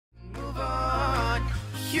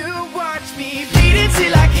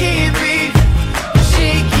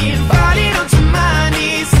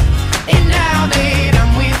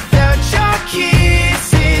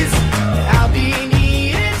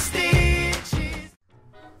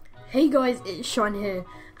Hey guys, it's Shine here,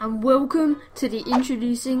 and welcome to the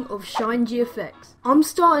introducing of ShineGFX. I'm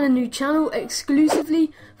starting a new channel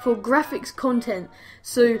exclusively for graphics content,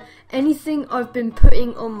 so anything I've been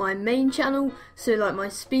putting on my main channel, so like my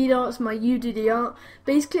speed arts, my You Do The Art,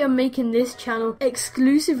 basically I'm making this channel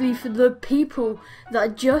exclusively for the people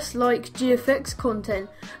that just like GFX content,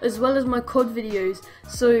 as well as my COD videos.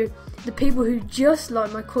 So the people who just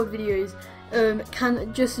like my COD videos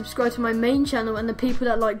can just subscribe to my main channel, and the people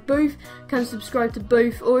that like both can subscribe to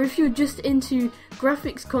both. Or if you're just into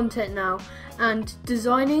graphics content now and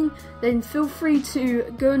designing, then feel free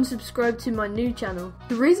to go and subscribe to my new channel.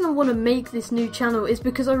 The reason I want to make this new channel is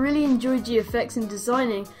because I really enjoy GFX and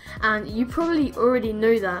designing, and you probably already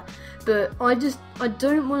know that, but I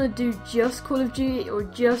don't want to do just Call of Duty or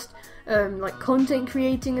just like content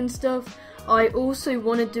creating and stuff. I also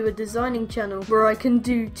want to do a designing channel where I can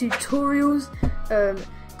do tutorials,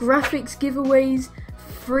 graphics giveaways,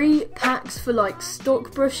 free packs for like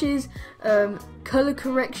stock brushes, color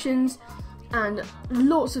corrections, and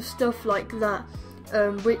lots of stuff like that,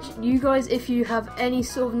 which you guys, if you have any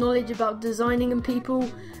sort of knowledge about designing and people,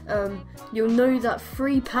 you'll know that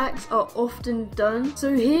free packs are often done.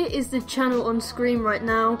 So here is the channel on screen right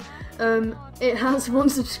now. It has 1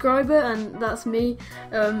 subscriber, and that's me.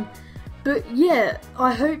 But yeah,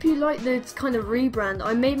 I hope you like this kind of rebrand.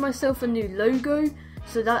 I made myself a new logo,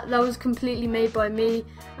 so that was completely made by me,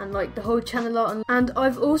 and like the whole channel art. And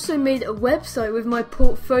I've also made a website with my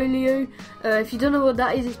portfolio. If you don't know what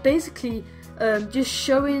that is, it's basically just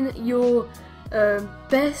showing your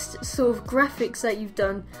best sort of graphics that you've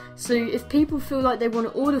done. So if people feel like they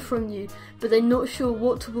want to order from you, but they're not sure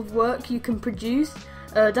what type of work you can produce,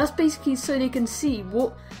 that's basically so they can see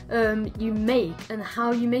what you make and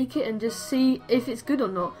how you make it, and just see if it's good or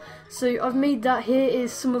not. So I've made that. Here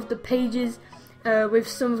is some of the pages with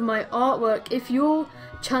some of my artwork. If your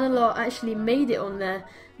channel art actually made it on there,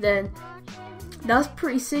 then that's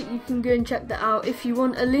pretty sick. You can go and check that out if you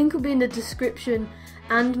want. A link will be in the description,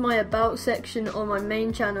 and my about section on my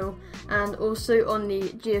main channel, and also on the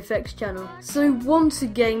GFX channel. So once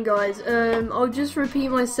again guys, I'll just repeat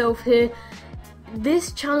myself here.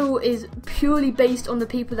 This channel is purely based on the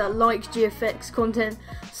people that like GFX content,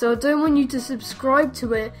 so I don't want you to subscribe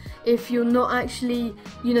to it if you're not actually,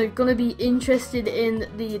 you know, gonna be interested in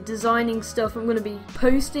the designing stuff I'm gonna be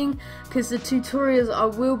posting, because the tutorials I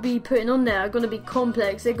will be putting on there are gonna be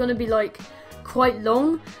complex. They're gonna be like quite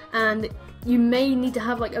long, and you may need to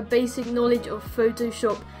have like a basic knowledge of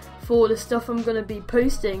Photoshop for the stuff I'm going to be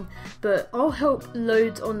posting, but I'll help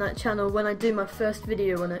loads on that channel when I do my first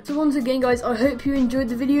video on it. So once again guys, I hope you enjoyed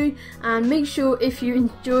the video, and make sure if you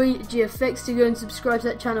enjoy GFX to go and subscribe to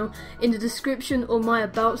that channel in the description or my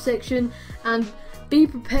about section, and be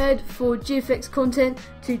prepared for GFX content,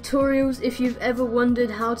 tutorials. If you've ever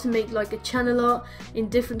wondered how to make like a channel art in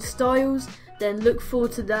different styles, then look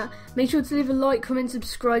forward to that. Make sure to leave a like, comment,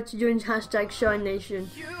 subscribe to join #ShineNation.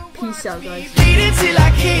 Peace out guys.